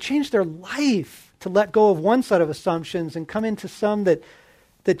 it changed their life to let go of one set of assumptions and come into some that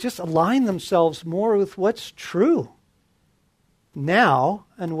just align themselves more with what's true now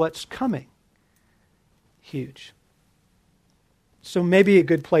and what's coming. Huge. So maybe a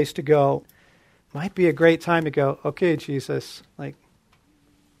good place to go might be a great time to go, okay, Jesus,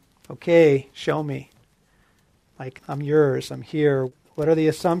 okay, show me. I'm yours, I'm here. What are the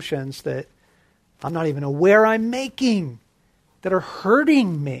assumptions that I'm not even aware I'm making that are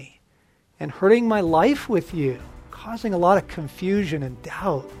hurting me and hurting my life with you, causing a lot of confusion and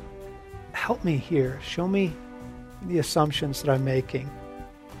doubt? Help me here. Show me the assumptions that I'm making.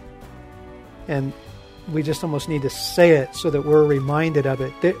 And we just almost need to say it so that we're reminded of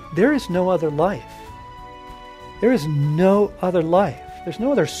it. There is no other life. There is no other life. There's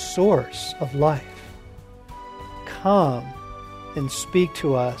no other source of life. Come and speak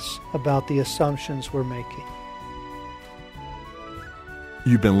to us about the assumptions we're making.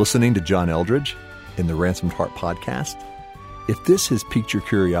 You've been listening to John Eldredge in the Ransomed Heart podcast. If this has piqued your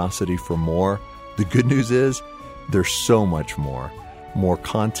curiosity for more, the good news is there's so much more. More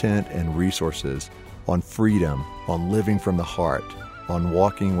content and resources on freedom, on living from the heart, on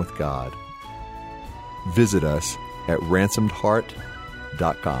walking with God. Visit us at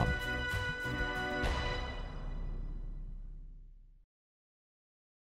ransomedheart.com.